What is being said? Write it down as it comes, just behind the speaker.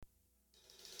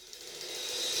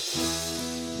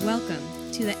Welcome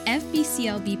to the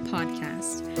FBCLB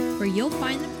podcast, where you'll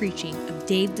find the preaching of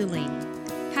Dave Delaney,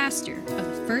 pastor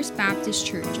of the First Baptist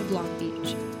Church of Long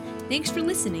Beach. Thanks for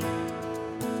listening.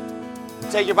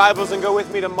 Take your Bibles and go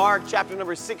with me to Mark chapter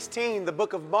number 16, the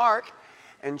book of Mark,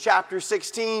 and chapter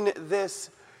 16 this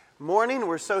morning.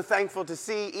 We're so thankful to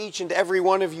see each and every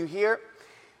one of you here.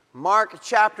 Mark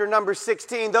chapter number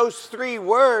 16, those three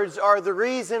words are the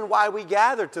reason why we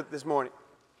gathered this morning.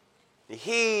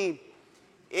 He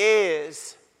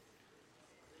is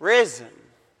risen.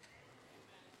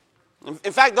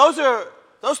 In fact,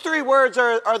 those three words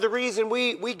are the reason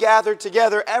we gather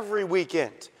together every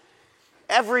weekend.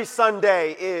 Every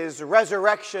Sunday is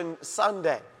Resurrection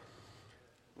Sunday.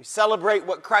 We celebrate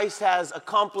what Christ has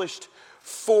accomplished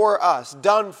for us,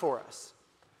 done for us.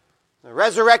 The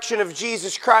resurrection of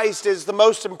Jesus Christ is the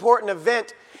most important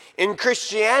event in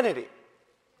Christianity.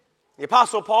 The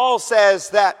Apostle Paul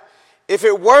says that if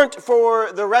it weren't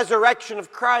for the resurrection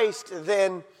of Christ,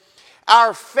 then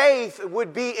our faith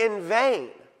would be in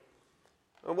vain.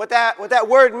 What that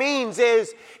word means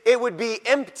is it would be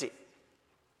empty.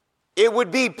 It would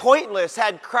be pointless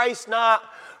had Christ not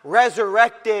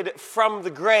resurrected from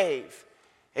the grave.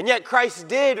 And yet Christ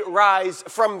did rise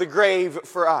from the grave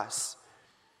for us.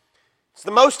 It's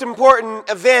the most important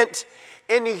event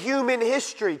in human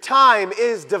history. Time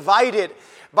is divided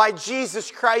by Jesus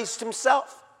Christ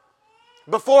himself.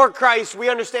 Before Christ, we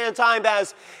understand time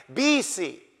as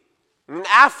BC. And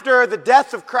after the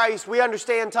death of Christ, we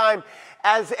understand time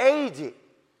as AD.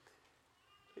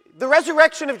 The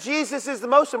resurrection of Jesus is the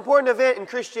most important event in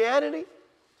Christianity.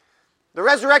 The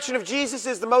resurrection of Jesus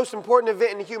is the most important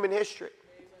event in human history.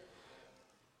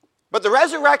 But the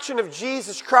resurrection of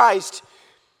Jesus Christ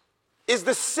is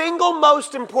the single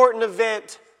most important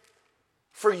event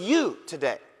for you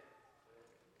today.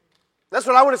 That's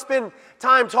what I want to spend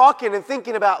time talking and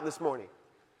thinking about this morning.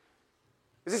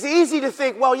 It's easy to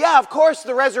think, well, yeah, of course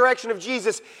the resurrection of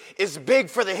Jesus is big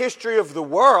for the history of the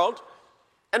world.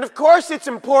 And of course it's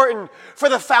important for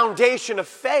the foundation of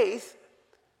faith.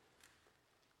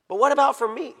 But what about for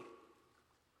me?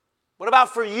 What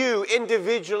about for you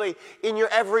individually in your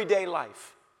everyday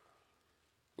life?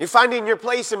 You're finding your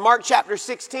place in Mark chapter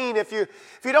 16. If you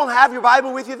don't have your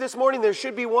Bible with you this morning, there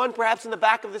should be one perhaps in the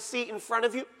back of the seat in front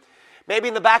of you. Maybe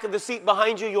in the back of the seat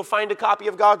behind you, you'll find a copy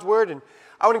of God's Word. And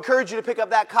I would encourage you to pick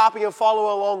up that copy and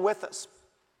follow along with us.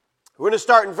 We're going to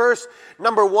start in verse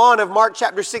number 1 of Mark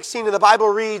chapter 16, and the Bible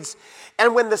reads,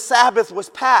 "And when the Sabbath was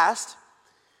past,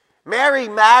 Mary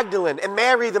Magdalene and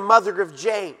Mary the mother of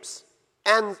James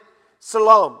and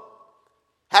Salome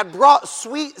had brought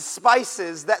sweet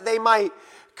spices that they might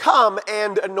come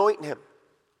and anoint him.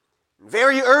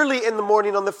 Very early in the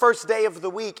morning on the first day of the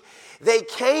week, they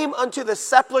came unto the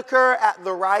sepulchre at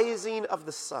the rising of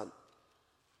the sun.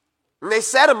 And they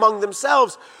said among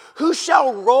themselves, Who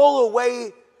shall roll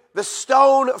away the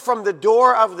stone from the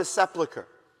door of the sepulchre?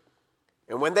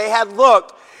 And when they had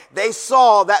looked, they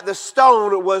saw that the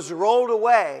stone was rolled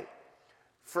away,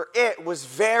 for it was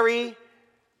very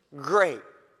great."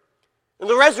 And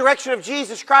the resurrection of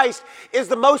Jesus Christ is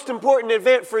the most important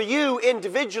event for you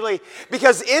individually,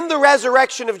 because in the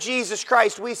resurrection of Jesus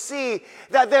Christ, we see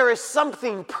that there is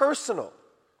something personal.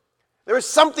 There is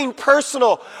something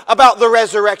personal about the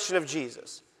resurrection of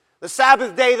Jesus. The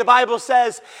Sabbath day, the Bible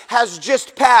says, has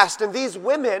just passed, and these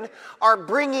women are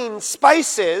bringing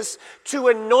spices to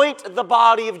anoint the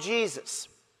body of Jesus.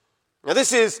 Now,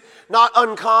 this is not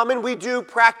uncommon. We do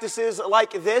practices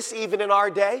like this even in our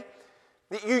day.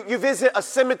 You visit a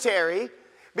cemetery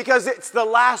because it's the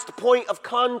last point of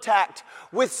contact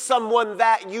with someone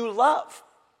that you love.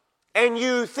 And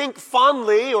you think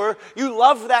fondly, or you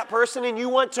love that person and you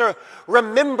want to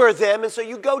remember them. And so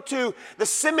you go to the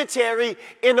cemetery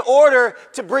in order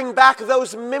to bring back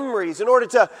those memories, in order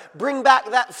to bring back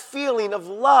that feeling of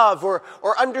love or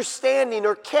understanding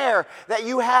or care that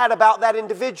you had about that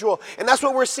individual. And that's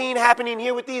what we're seeing happening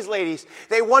here with these ladies.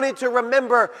 They wanted to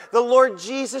remember the Lord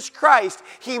Jesus Christ.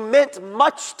 He meant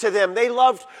much to them. They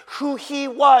loved who he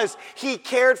was. He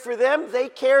cared for them. They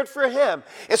cared for him.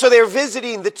 And so they're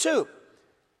visiting the tomb.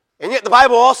 And yet the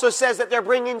Bible also says that they're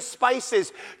bringing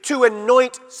spices to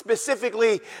anoint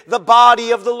specifically the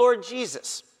body of the Lord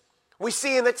Jesus. We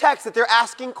see in the text that they're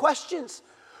asking questions.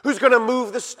 Who's going to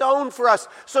move the stone for us?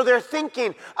 So they're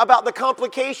thinking about the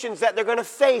complications that they're going to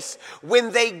face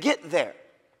when they get there.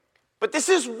 But this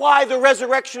is why the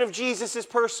resurrection of Jesus is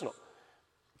personal.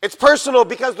 It's personal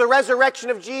because the resurrection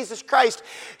of Jesus Christ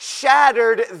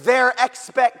shattered their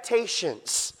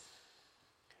expectations.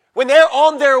 When they're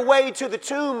on their way to the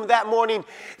tomb that morning,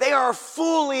 they are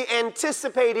fully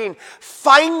anticipating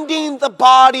finding the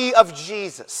body of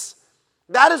Jesus.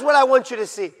 That is what I want you to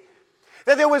see.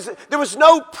 That there was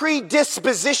no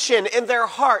predisposition in their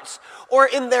hearts or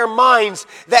in their minds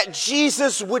that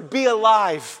Jesus would be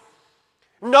alive.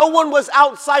 No one was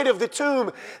outside of the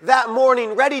tomb that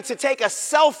morning ready to take a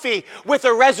selfie with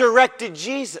a resurrected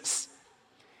Jesus.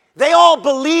 They all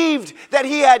believed that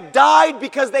he had died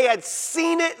because they had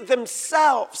seen it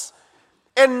themselves.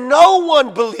 And no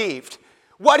one believed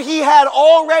what he had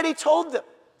already told them.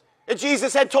 And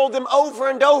Jesus had told them over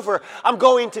and over, I'm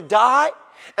going to die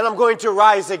and I'm going to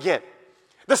rise again.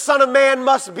 The Son of Man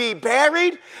must be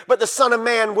buried, but the Son of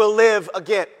Man will live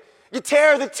again. You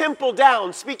tear the temple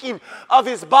down, speaking of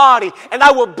his body, and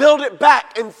I will build it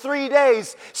back in 3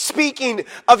 days, speaking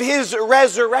of his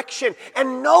resurrection.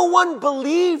 And no one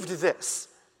believed this.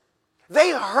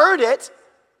 They heard it,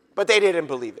 but they didn't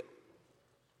believe it.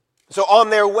 So on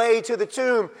their way to the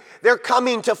tomb, they're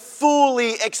coming to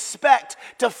fully expect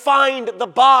to find the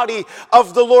body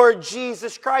of the Lord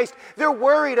Jesus Christ. They're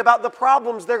worried about the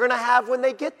problems they're going to have when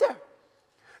they get there.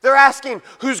 They're asking,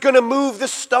 who's going to move the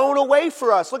stone away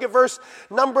for us? Look at verse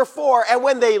number 4. And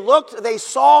when they looked, they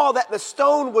saw that the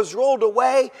stone was rolled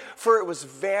away, for it was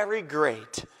very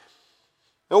great.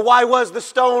 And why was the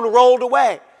stone rolled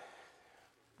away?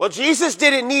 Well, Jesus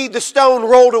didn't need the stone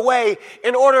rolled away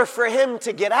in order for him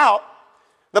to get out.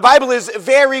 The Bible is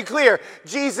very clear.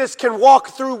 Jesus can walk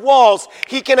through walls.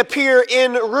 He can appear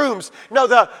in rooms. No,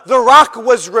 the rock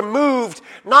was removed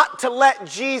not to let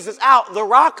Jesus out. The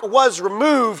rock was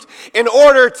removed in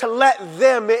order to let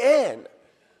them in.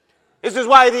 This is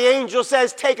why the angel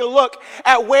says, take a look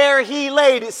at where he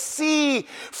laid. See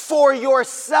for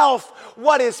yourself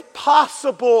what is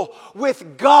possible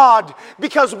with God,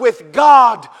 because with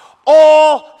God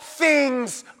all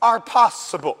things are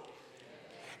possible.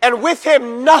 And with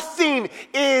him, nothing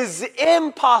is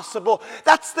impossible.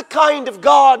 That's the kind of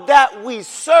God that we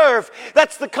serve.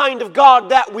 That's the kind of God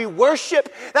that we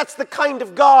worship. That's the kind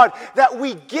of God that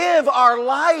we give our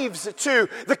lives to.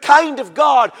 The kind of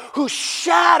God who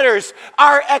shatters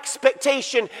our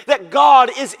expectation that God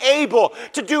is able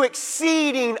to do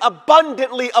exceeding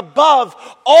abundantly above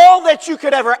all that you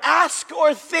could ever ask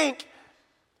or think.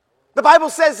 The Bible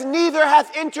says, neither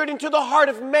hath entered into the heart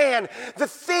of man the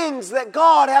things that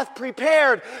God hath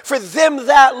prepared for them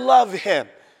that love him.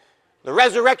 The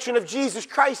resurrection of Jesus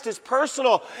Christ is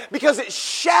personal because it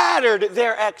shattered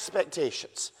their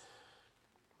expectations.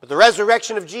 But the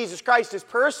resurrection of Jesus Christ is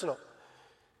personal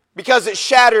because it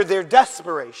shattered their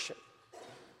desperation.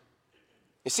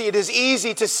 You see, it is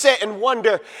easy to sit and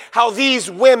wonder how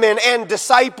these women and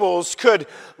disciples could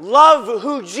love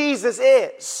who Jesus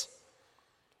is,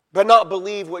 but not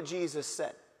believe what Jesus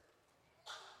said.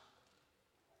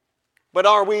 But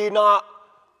are we not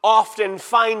often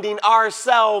finding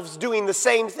ourselves doing the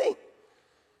same thing?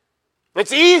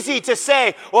 It's easy to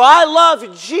say, well, I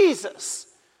love Jesus,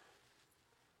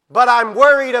 but I'm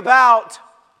worried about,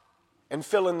 and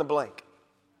fill in the blank.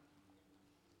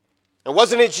 And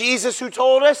wasn't it Jesus who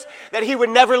told us that he would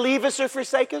never leave us or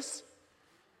forsake us?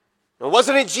 And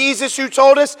wasn't it Jesus who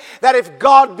told us that if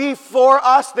God be for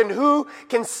us, then who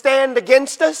can stand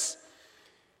against us?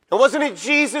 And wasn't it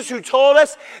Jesus who told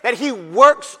us that he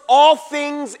works all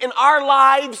things in our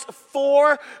lives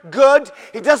for good?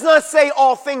 He does not say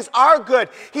all things are good.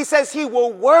 He says he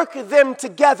will work them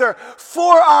together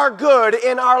for our good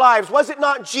in our lives. Was it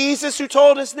not Jesus who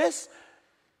told us this?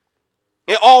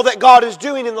 And all that God is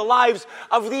doing in the lives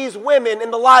of these women,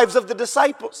 in the lives of the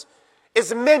disciples,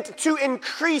 is meant to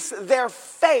increase their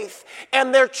faith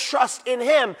and their trust in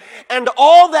him. And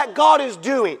all that God is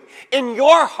doing in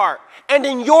your heart and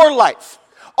in your life,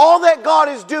 all that God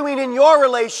is doing in your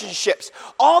relationships,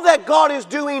 all that God is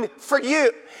doing for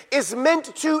you is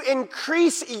meant to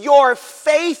increase your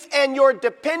faith and your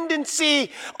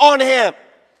dependency on him.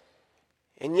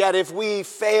 And yet if we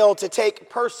fail to take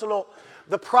personal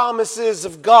the promises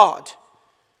of God,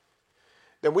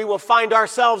 then we will find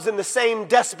ourselves in the same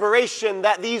desperation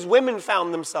that these women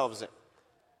found themselves in.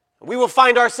 We will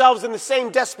find ourselves in the same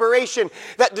desperation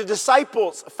that the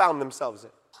disciples found themselves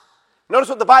in. Notice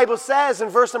what the Bible says in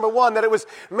verse number 1, that it was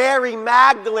Mary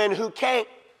Magdalene who came.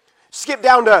 Skip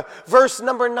down to verse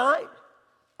number 9.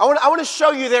 I want to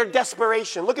show you their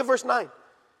desperation. Look at verse 9.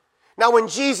 Now when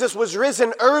Jesus was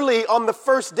risen early on the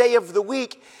first day of the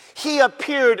week, he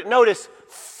appeared, notice,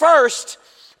 first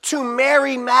to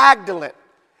Mary Magdalene,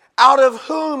 out of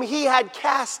whom he had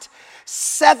cast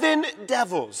 7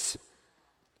 devils.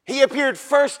 He appeared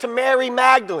first to Mary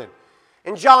Magdalene.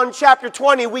 In John chapter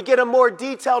 20, we get a more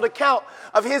detailed account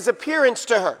of his appearance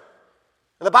to her.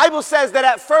 And the Bible says that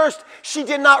at first she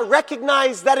did not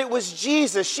recognize that it was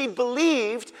Jesus. She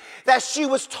believed that she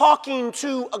was talking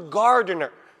to a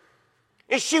gardener.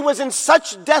 And she was in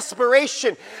such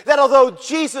desperation that although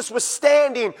Jesus was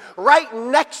standing right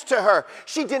next to her,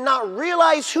 she did not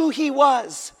realize who he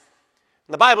was.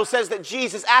 And the Bible says that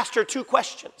Jesus asked her two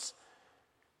questions.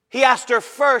 He asked her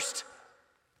first,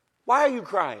 "Why are you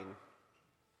crying?"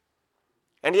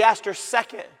 And he asked her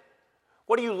second,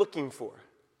 "What are you looking for?"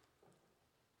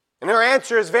 And her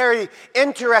answer is very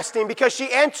interesting because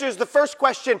she answers the first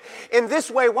question in this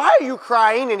way, "Why are you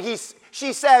crying?" And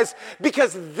she says,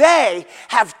 "Because they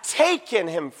have taken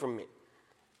him from me."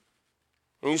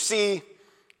 And you see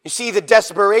the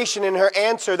desperation in her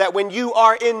answer, that when you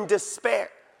are in despair,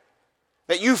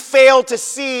 that you fail to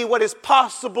see what is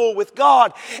possible with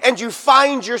God, and you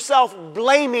find yourself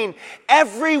blaming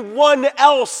everyone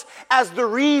else as the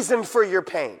reason for your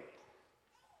pain.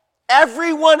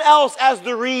 Everyone else as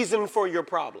the reason for your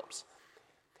problems.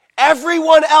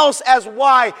 Everyone else as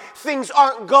why things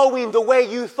aren't going the way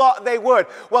you thought they would.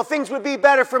 Well, things would be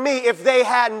better for me if they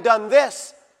hadn't done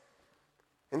this.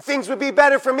 And things would be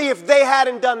better for me if they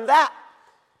hadn't done that.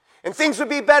 And things would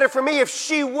be better for me if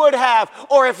she would have,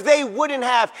 or if they wouldn't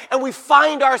have. And we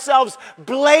find ourselves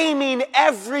blaming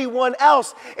everyone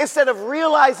else instead of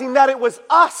realizing that it was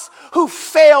us who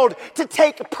failed to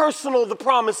take personal the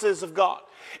promises of God.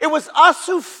 It was us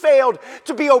who failed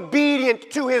to be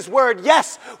obedient to his word.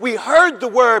 Yes, we heard the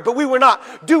word, but we were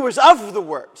not doers of the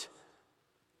word.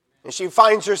 And she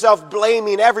finds herself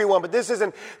blaming everyone. But this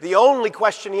isn't the only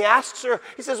question he asks her.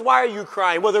 He says, "Why are you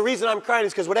crying?" Well, the reason I'm crying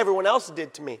is because what everyone else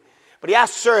did to me. But he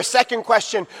asks her a second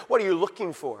question, "What are you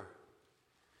looking for?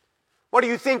 What do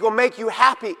you think will make you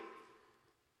happy?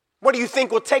 What do you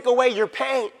think will take away your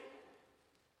pain?"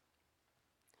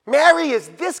 Mary is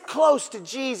this close to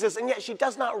Jesus, and yet she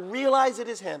does not realize it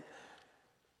is him.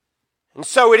 And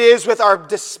so it is with our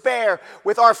despair,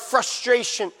 with our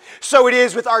frustration. So it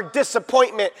is with our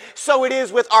disappointment. So it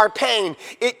is with our pain.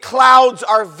 It clouds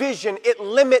our vision. It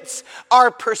limits our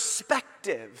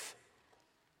perspective.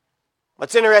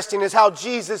 What's interesting is how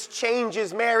Jesus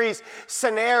changes Mary's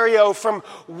scenario from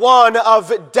one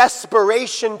of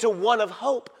desperation to one of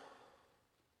hope.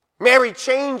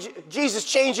 Jesus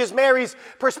changes Mary's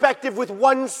perspective with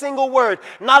one single word.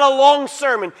 Not a long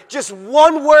sermon, just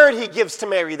one word he gives to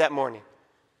Mary that morning.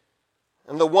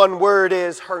 And the one word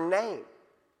is her name.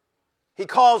 He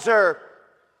calls her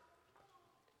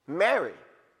Mary.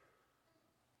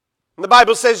 And the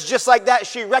Bible says just like that,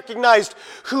 she recognized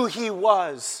who he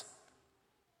was.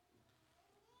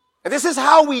 And this is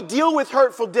how we deal with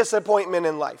hurtful disappointment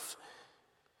in life.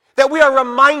 That we are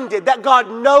reminded that God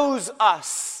knows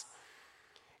us.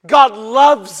 God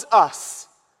loves us.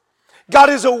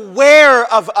 God is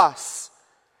aware of us.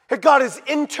 That God is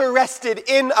interested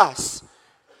in us.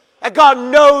 That God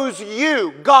knows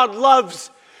you. God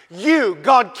loves you.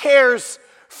 God cares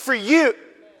for you.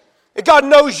 That God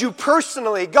knows you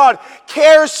personally. God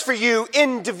cares for you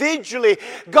individually.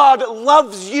 God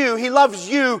loves you. He loves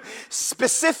you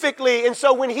specifically. And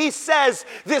so when he says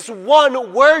this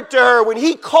one word to her, when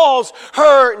he calls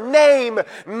her name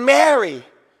Mary,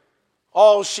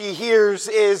 all she hears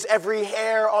is, "Every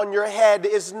hair on your head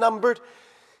is numbered.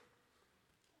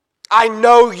 I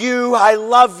know you, I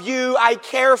love you, I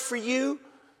care for you.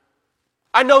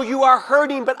 I know you are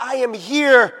hurting, but I am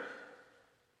here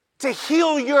to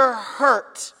heal your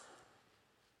hurt."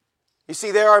 You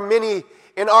see, there are many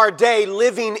in our day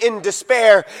living in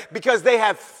despair because they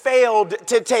have failed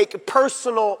to take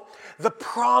personal the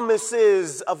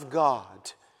promises of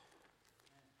God.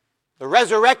 The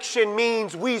resurrection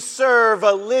means we serve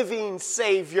a living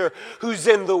Savior who's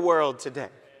in the world today.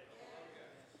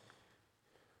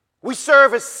 We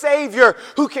serve a Savior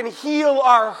who can heal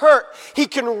our hurt. He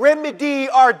can remedy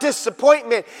our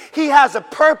disappointment. He has a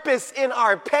purpose in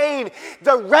our pain.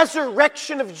 The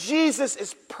resurrection of Jesus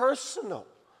is personal.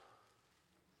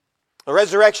 The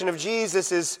resurrection of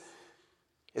Jesus is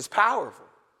powerful.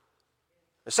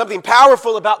 There's something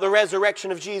powerful about the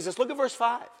resurrection of Jesus. Look at verse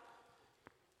 5.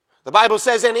 The Bible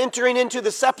says, "And entering into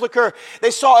the sepulchre, they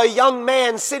saw a young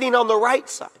man sitting on the right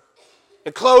side,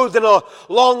 and clothed in a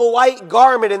long white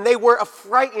garment, and they were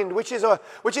affrighted," which is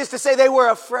to say they were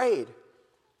afraid.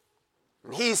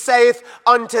 And he saith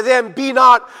unto them, "Be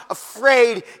not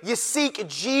afraid, ye seek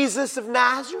Jesus of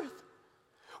Nazareth,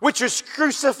 which was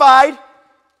crucified.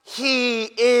 He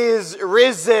is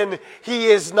risen,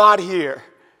 he is not here.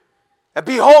 And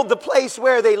behold the place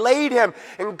where they laid him,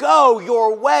 and go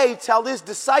your way, tell his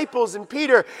disciples and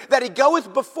Peter that he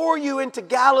goeth before you into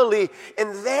Galilee,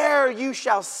 and there you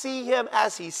shall see him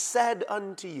as he said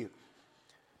unto you."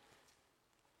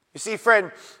 You see,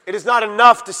 friend, it is not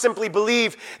enough to simply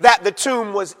believe that the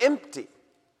tomb was empty.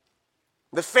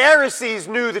 The Pharisees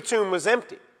knew the tomb was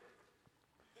empty.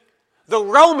 The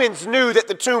Romans knew that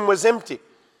the tomb was empty.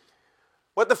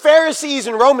 What the Pharisees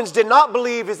and Romans did not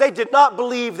believe is they did not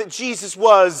believe that Jesus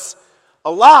was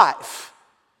alive.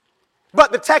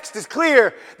 But the text is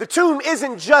clear. The tomb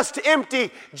isn't just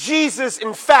empty. Jesus,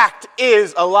 in fact,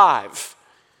 is alive.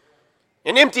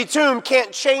 An empty tomb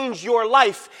can't change your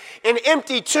life. An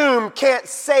empty tomb can't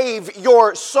save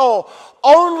your soul.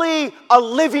 Only a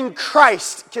living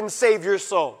Christ can save your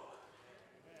soul.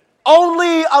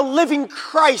 Only a living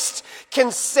Christ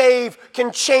can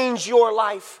change your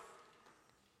life.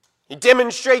 He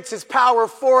demonstrates his power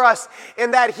for us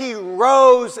in that he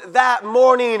rose that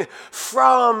morning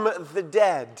from the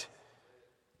dead.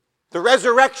 The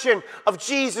resurrection of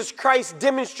Jesus Christ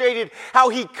demonstrated how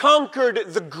he conquered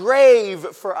the grave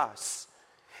for us.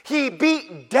 He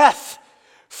beat death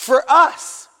for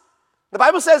us. The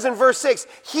Bible says in verse 6,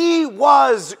 he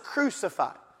was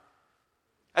crucified.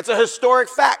 That's a historic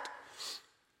fact.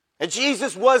 And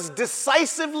Jesus was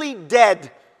decisively dead.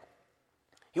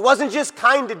 He wasn't just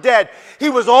kind of dead. He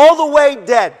was all the way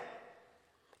dead.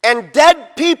 And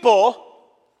dead people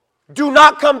do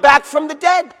not come back from the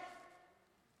dead.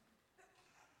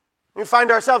 We find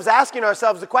ourselves asking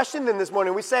ourselves the question then this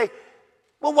morning. We say,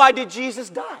 well, why did Jesus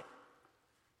die?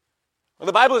 Well,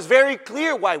 the Bible is very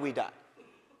clear why we die.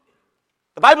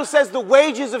 The Bible says the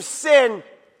wages of sin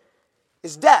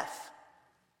is death.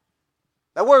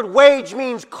 That word wage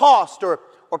means cost or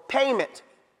payment.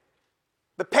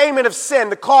 The payment of sin,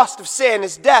 the cost of sin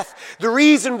is death. The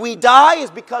reason we die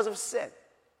is because of sin.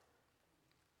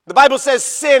 The Bible says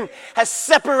sin has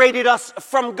separated us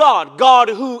from God. God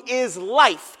who is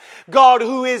life. God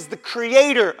who is the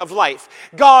creator of life.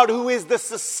 God who is the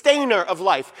sustainer of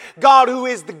life. God who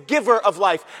is the giver of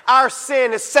life. Our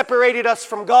sin has separated us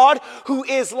from God who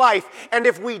is life. And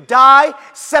if we die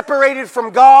separated from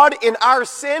God in our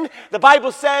sin, the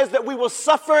Bible says that we will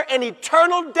suffer an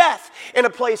eternal death in a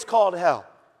place called hell.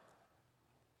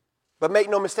 But make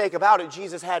no mistake about it,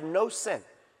 Jesus had no sin.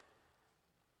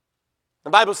 The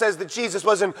Bible says that Jesus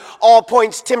was in all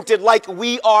points tempted like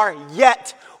we are,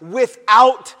 yet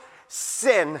without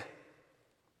sin.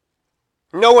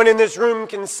 No one in this room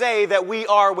can say that we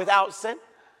are without sin.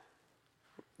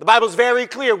 The Bible's very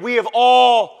clear. We have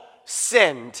all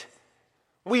sinned.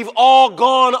 We've all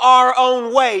gone our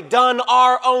own way, done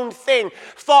our own thing,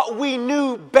 thought we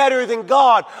knew better than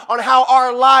God on how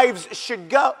our lives should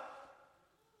go.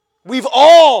 We've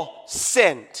all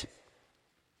sinned.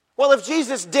 Well, if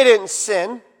Jesus didn't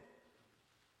sin,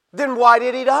 then why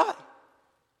did he die?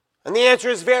 And the answer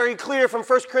is very clear from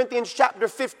 1 Corinthians chapter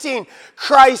 15.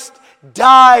 Christ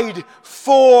died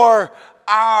for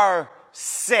our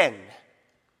sin.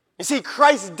 You see,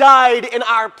 Christ died in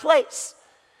our place.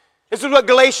 This is what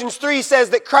Galatians 3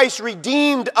 says, that Christ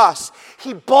redeemed us.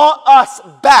 He bought us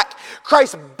back.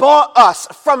 Christ bought us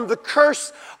from the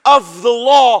curse of the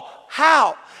law.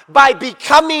 How? By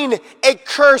becoming a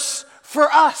curse for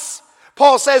us.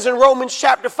 Paul says in Romans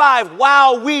chapter 5,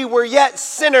 while we were yet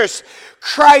sinners,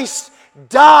 Christ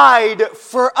died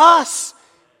for us.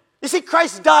 You see,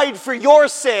 Christ died for your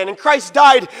sin, and Christ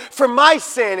died for my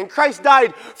sin, and Christ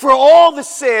died for all the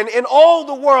sin in all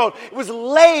the world. It was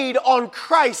laid on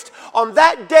Christ on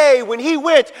that day when he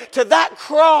went to that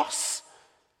cross.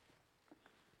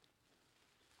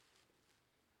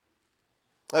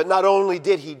 But not only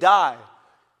did he die,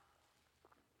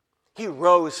 he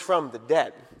rose from the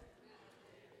dead.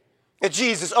 And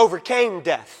Jesus overcame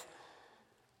death.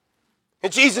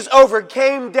 And Jesus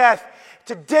overcame death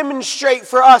to demonstrate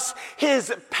for us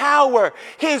his power,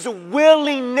 his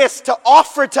willingness to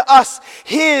offer to us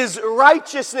his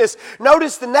righteousness.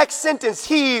 Notice the next sentence.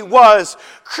 He was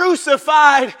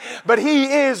crucified, but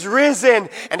he is risen,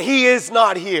 and he is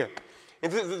not here.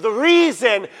 And the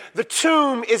reason the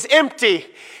tomb is empty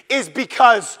is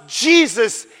because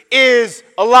Jesus is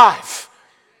alive.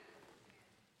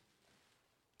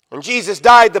 When Jesus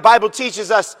died, the Bible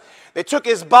teaches us, they took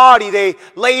his body, they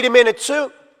laid him in a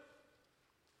tomb.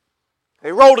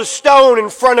 They rolled a stone in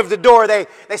front of the door. They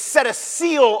set a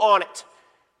seal on it.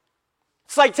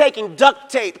 It's like taking duct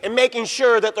tape and making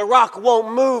sure that the rock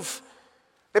won't move.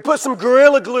 They put some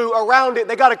Gorilla Glue around it.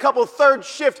 They got a couple third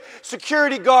shift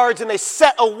security guards and they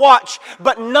set a watch.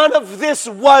 But none of this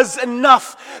was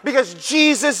enough because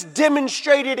Jesus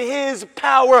demonstrated his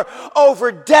power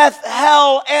over death,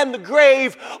 hell, and the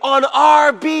grave on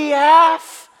our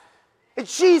behalf. And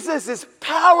Jesus is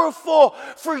powerful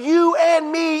for you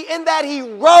and me in that he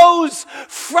rose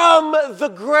from the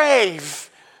grave.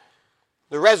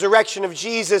 The resurrection of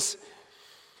Jesus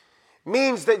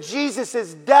means that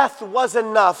Jesus' death was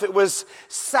enough. It was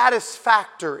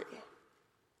satisfactory.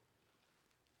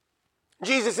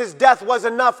 Jesus' death was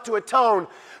enough to atone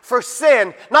for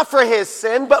sin, not for his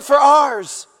sin, but for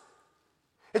ours.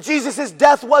 And Jesus'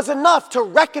 death was enough to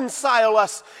reconcile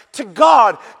us to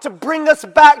God, to bring us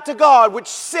back to God, which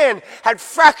sin had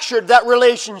fractured that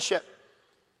relationship.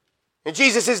 And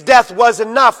Jesus' death was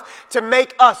enough to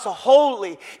make us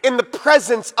holy in the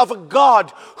presence of a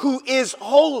God who is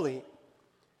holy.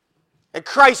 And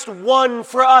Christ won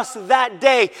for us that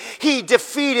day. He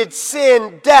defeated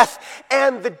sin, death,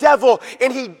 and the devil.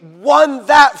 And he won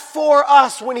that for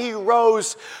us when he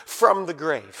rose from the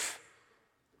grave.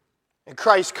 And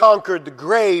Christ conquered the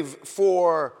grave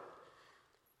for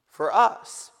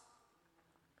us.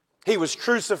 He was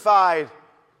crucified,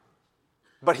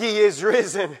 but he is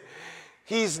risen.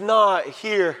 He's not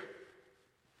here.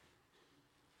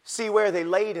 See where they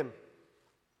laid him.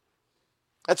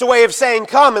 That's a way of saying,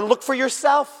 come and look for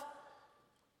yourself.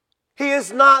 He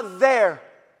is not there.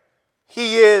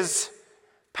 He is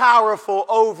powerful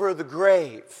over the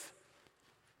grave.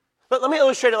 But let me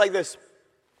illustrate it like this.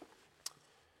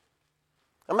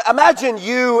 Imagine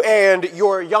you and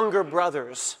your younger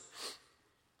brothers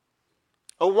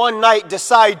one night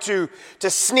decide to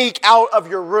sneak out of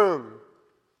your room.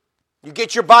 You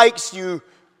get your bikes, you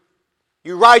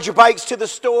ride your bikes to the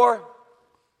store.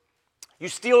 You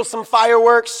steal some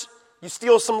fireworks, you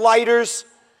steal some lighters,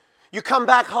 you come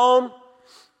back home,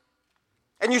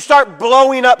 and you start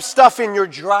blowing up stuff in your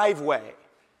driveway.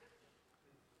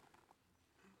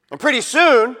 And pretty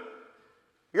soon,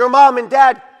 your mom and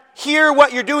dad hear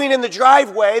what you're doing in the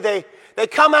driveway. They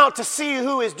come out to see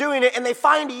who is doing it, and they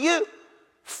find you,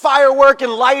 firework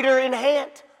and lighter in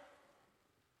hand.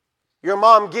 Your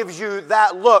mom gives you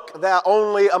that look that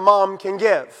only a mom can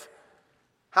give.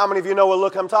 How many of you know what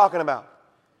look I'm talking about?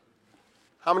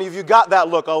 How many of you got that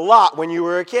look a lot when you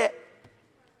were a kid?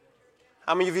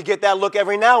 How many of you get that look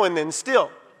every now and then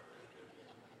still?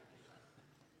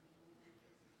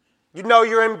 You know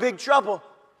you're in big trouble.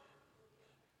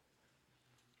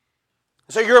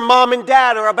 So your mom and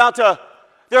dad are about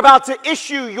to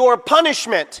issue your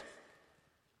punishment.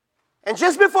 And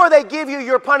just before they give you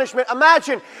your punishment,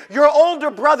 imagine your older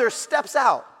brother steps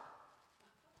out.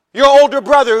 Your older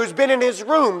brother who's been in his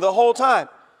room the whole time.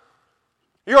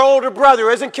 Your older brother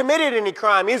hasn't committed any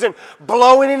crime. He isn't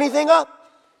blowing anything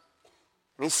up.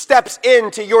 And he steps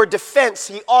into your defense.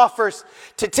 He offers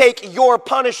to take your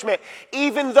punishment,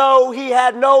 even though he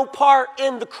had no part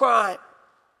in the crime.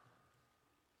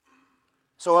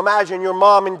 So imagine your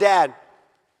mom and dad,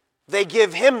 they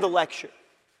give him the lecture.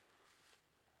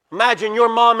 Imagine your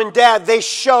mom and dad, they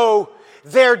show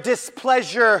their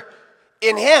displeasure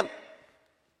in him.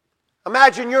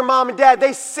 Imagine your mom and dad,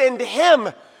 they send him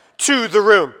to the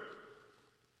room.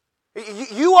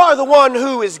 You are the one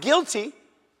who is guilty.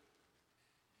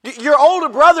 Your older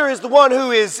brother is the one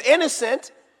who is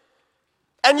innocent.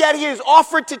 And yet he is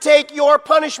offered to take your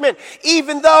punishment,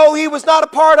 even though he was not a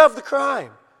part of the crime.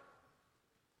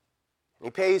 He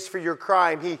pays for your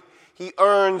crime. He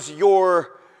earns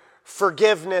your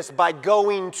forgiveness by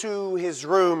going to his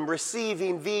room,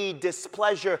 receiving the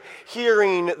displeasure,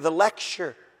 hearing the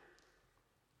lecture.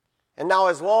 And now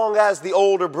as long as the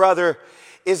older brother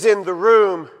is in the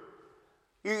room,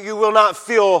 you will not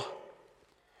feel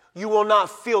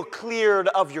cleared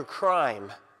of your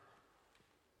crime.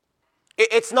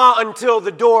 It's not until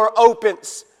the door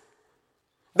opens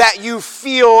that you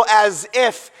feel as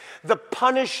if the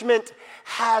punishment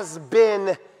has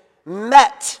been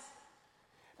met.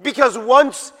 Because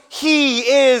once he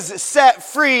is set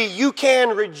free, you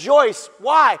can rejoice.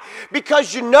 Why?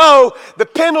 Because you know the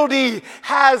penalty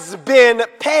has been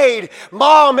paid.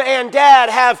 Mom and dad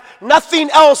have nothing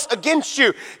else against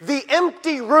you. The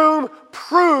empty room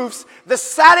proves the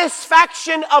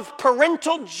satisfaction of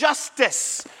parental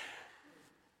justice.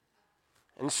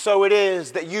 And so it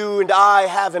is that you and I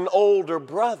have an older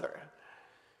brother.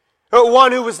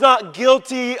 One who was not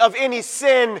guilty of any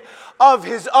sin of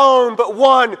his own, but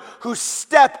one who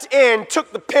stepped in,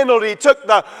 took the penalty, took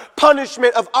the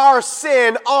punishment of our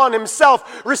sin on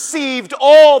himself, received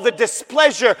all the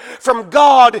displeasure from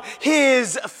God.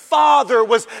 His Father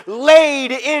was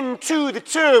laid into the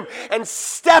tomb and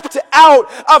stepped out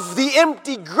of the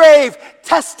empty grave,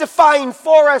 testifying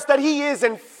for us that he is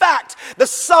in fact the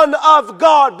Son of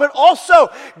God, but also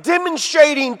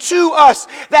demonstrating to us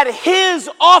that his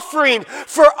offering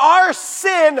for our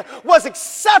sin was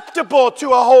acceptable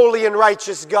to a holy and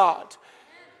righteous God.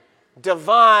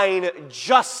 Divine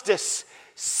justice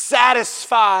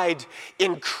satisfied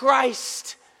in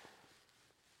Christ.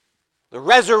 The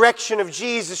resurrection of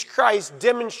Jesus Christ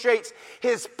demonstrates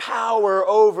his power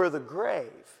over the grave.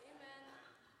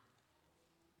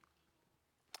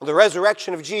 The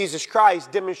resurrection of Jesus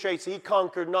Christ demonstrates He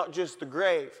conquered not just the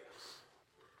grave,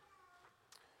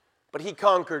 but He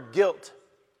conquered guilt.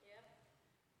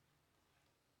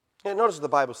 Yeah, notice what the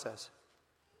Bible says.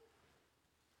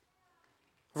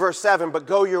 Verse 7, but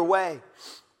go your way.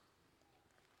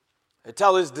 And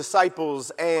tell His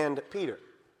disciples and Peter.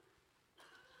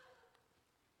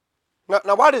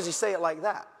 Now, why does He say it like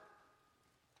that?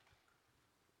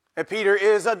 And Peter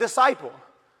is a disciple.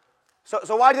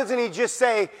 So why doesn't He just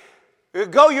say,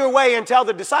 go your way and tell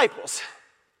the disciples?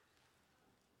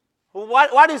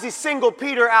 Why does He single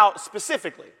Peter out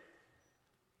specifically?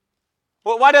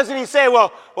 Well, why doesn't He say,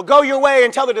 well, go your way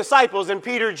and tell the disciples, and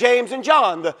Peter, James, and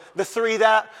John, the three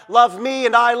that love me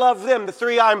and I love them, the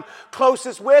three I'm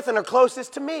closest with and are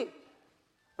closest to me?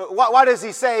 Why does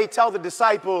He say, tell the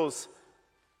disciples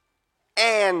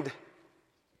and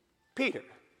Peter?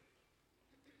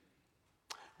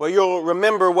 Well, you'll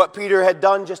remember what Peter had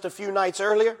done just a few nights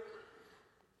earlier.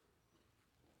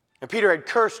 And Peter had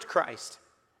cursed Christ.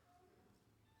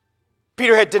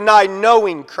 Peter had denied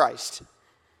knowing Christ.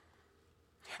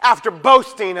 After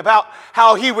boasting about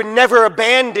how he would never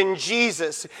abandon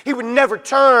Jesus, he would never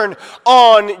turn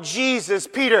on Jesus,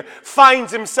 Peter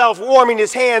finds himself warming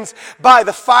his hands by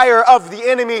the fire of the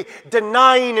enemy,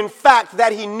 denying in fact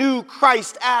that he knew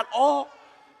Christ at all.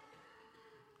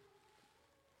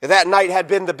 That night had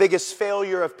been the biggest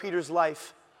failure of Peter's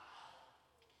life.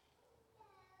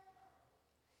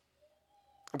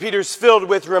 Peter's filled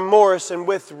with remorse and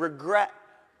with regret.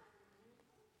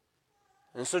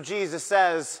 And so Jesus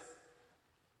says,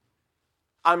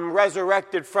 I'm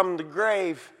resurrected from the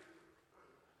grave.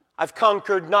 I've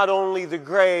conquered not only the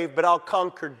grave, but I'll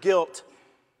conquer guilt.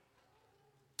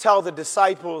 Tell the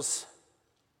disciples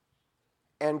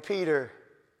and Peter,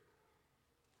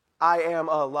 I am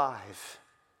alive.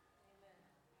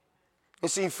 You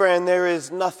see, friend, there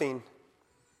is nothing,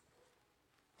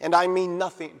 and I mean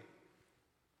nothing,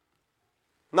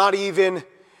 not even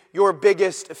your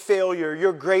biggest failure,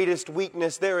 your greatest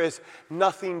weakness. There is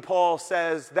nothing, Paul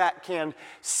says, that can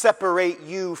separate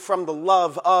you from the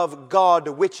love of God,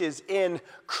 which is in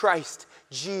Christ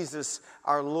Jesus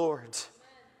our Lord.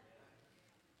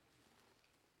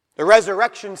 The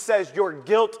resurrection says your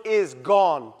guilt is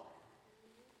gone.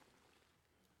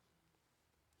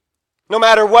 No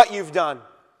matter what you've done.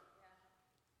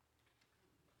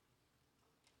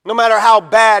 No matter how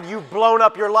bad you've blown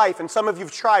up your life, and some of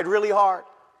you've tried really hard.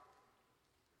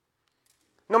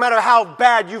 No matter how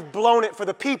bad you've blown it for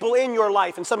the people in your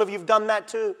life, and some of you've done that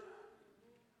too.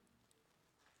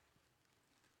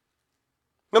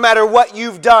 No matter what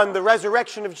you've done, the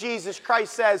resurrection of Jesus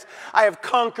Christ says, I have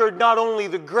conquered not only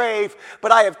the grave,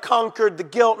 but I have conquered the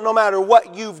guilt. No matter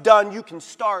what you've done, you can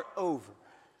start over.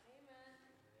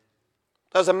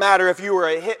 Doesn't matter if you were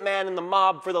a hitman in the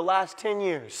mob for the last 10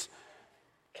 years.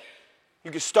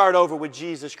 You can start over with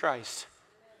Jesus Christ.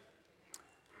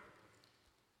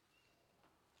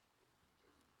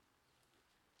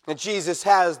 And Jesus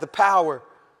has the power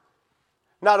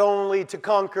not only to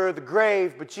conquer the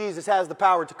grave, but Jesus has the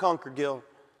power to conquer guilt.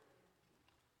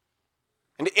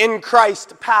 And in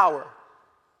Christ's power,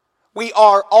 we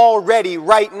are already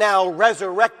right now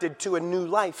resurrected to a new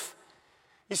life.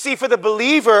 You see, for the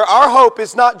believer, our hope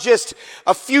is not just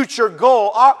a future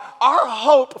goal. Our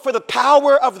hope for the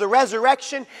power of the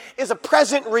resurrection is a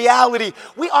present reality.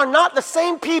 We are not the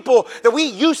same people that we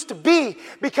used to be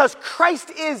because Christ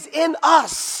is in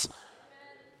us.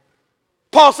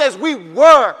 Paul says we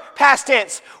were, past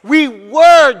tense, we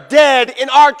were dead in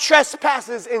our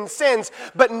trespasses and sins,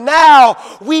 but now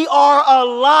we are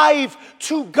alive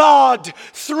to God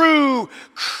through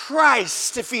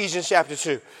Christ, Ephesians chapter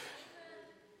 2.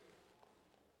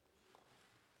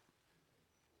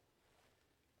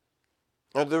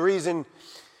 Now, the reason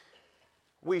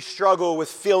we struggle with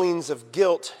feelings of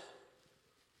guilt,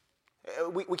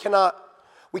 we cannot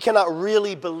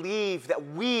really believe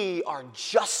that we are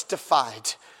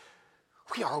justified.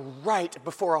 We are right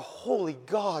before a holy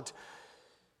God.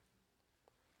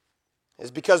 Is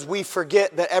because we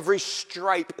forget that every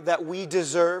stripe that we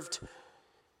deserved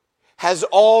has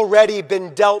already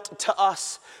been dealt to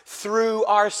us through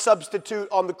our substitute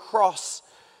on the cross.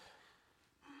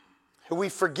 We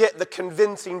forget the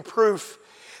convincing proof.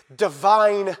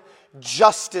 Divine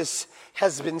justice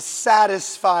has been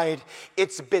satisfied.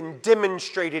 It's been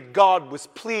demonstrated. God was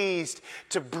pleased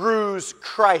to bruise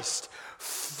Christ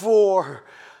for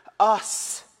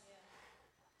us.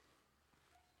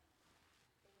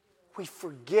 We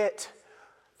forget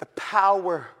the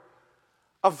power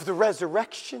of the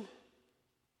resurrection.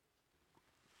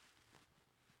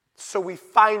 So we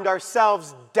find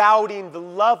ourselves doubting the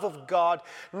love of God,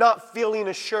 not feeling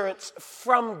assurance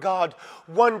from God,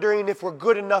 wondering if we're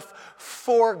good enough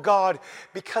for God,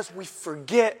 because we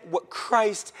forget what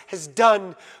Christ has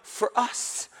done for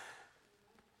us.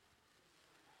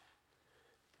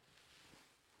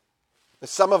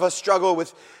 Some of us struggle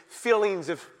with feelings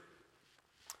of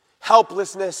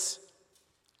helplessness.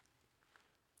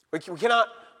 We cannot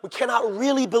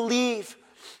really believe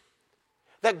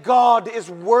that God is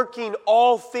working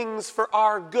all things for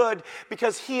our good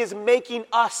because He is making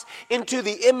us into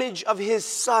the image of His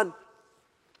Son.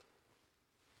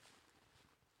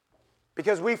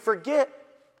 Because we forget,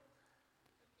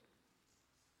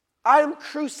 I am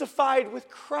crucified with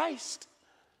Christ.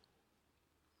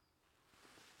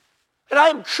 And I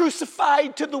am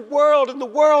crucified to the world, and the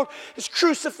world is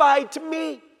crucified to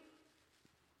me.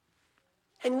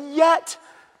 And yet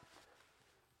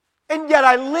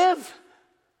I live.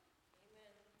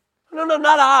 No,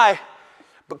 not I,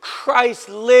 but Christ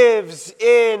lives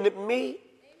in me. Amen.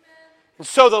 And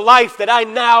so the life that I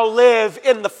now live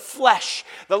in the flesh,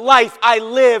 the life I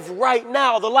live right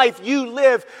now, the life you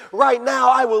live right now,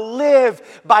 I will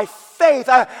live by faith.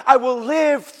 I will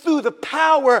live through the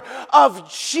power of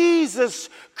Jesus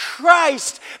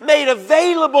Christ made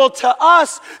available to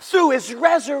us through His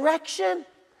resurrection.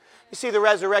 You see, the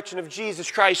resurrection of Jesus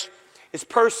Christ is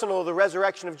personal. The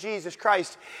resurrection of Jesus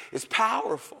Christ is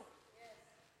powerful.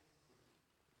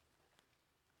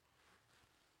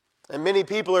 And many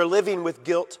people are living with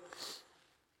guilt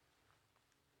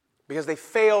because they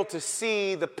fail to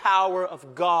see the power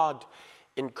of God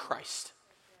in Christ.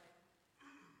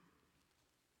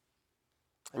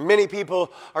 And many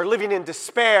people are living in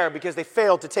despair because they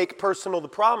fail to take personal the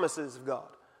promises of God.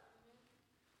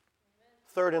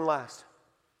 Third and last,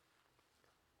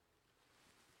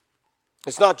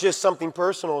 it's not just something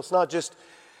personal. It's not just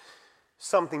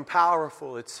something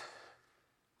powerful.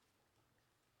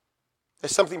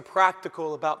 There's something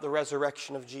practical about the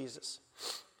resurrection of Jesus.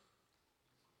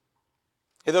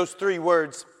 In those three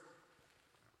words,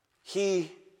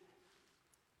 He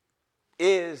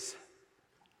is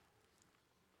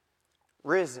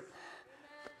risen.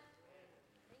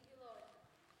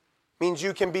 Means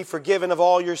you can be forgiven of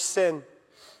all your sin.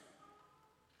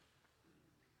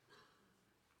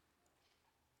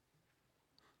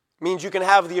 Means you can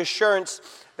have the assurance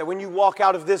that when you walk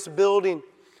out of this building,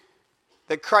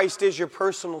 that Christ is your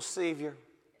personal Savior.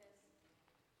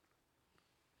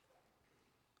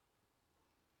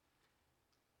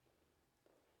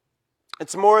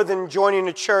 It's more than joining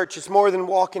a church. It's more than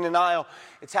walking an aisle.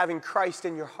 It's having Christ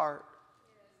in your heart.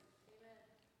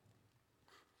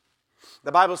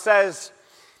 The Bible says,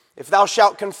 if thou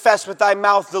shalt confess with thy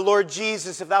mouth the Lord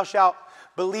Jesus, if thou shalt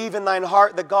believe in thine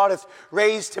heart that God hath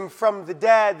raised Him from the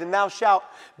dead, then thou shalt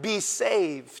be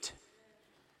saved.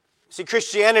 See,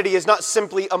 Christianity is not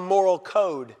simply a moral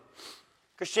code.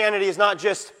 Christianity is not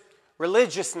just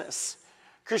religiousness.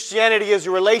 Christianity is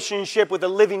a relationship with a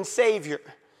living Savior.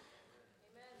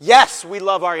 Yes, we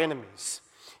love our enemies.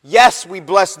 Yes, we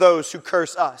bless those who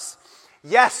curse us.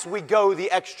 Yes, we go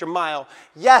the extra mile.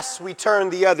 Yes, we turn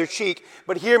the other cheek.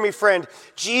 But hear me, friend,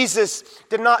 Jesus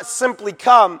did not simply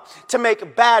come to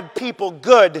make bad people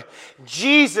good.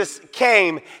 Jesus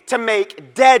came to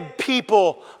make dead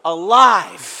people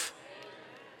alive.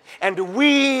 And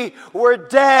we were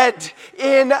dead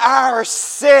in our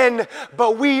sin,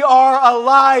 but we are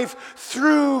alive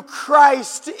through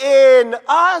Christ in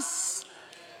us.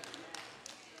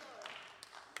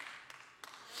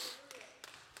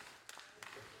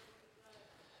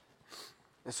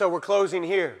 And so we're closing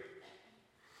here.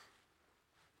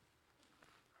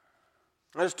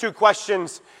 There's two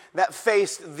questions that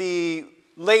faced the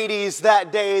ladies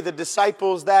that day, the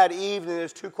disciples that evening.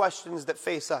 There's two questions that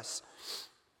face us.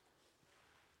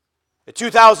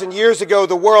 2,000 years ago,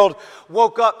 the world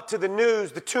woke up to the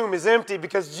news the tomb is empty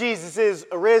because Jesus is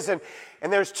arisen.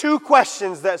 And there's two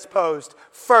questions that's posed.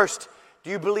 First, do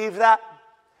you believe that?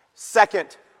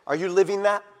 Second, are you living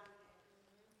that?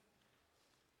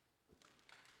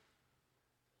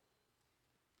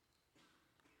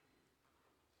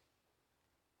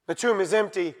 The tomb is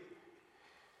empty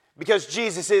because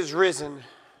Jesus is risen.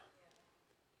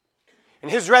 And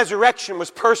His resurrection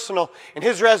was personal, and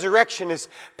His resurrection is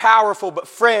powerful. But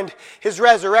friend, His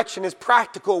resurrection is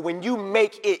practical when you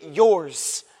make it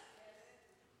yours.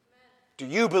 Do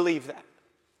you believe that?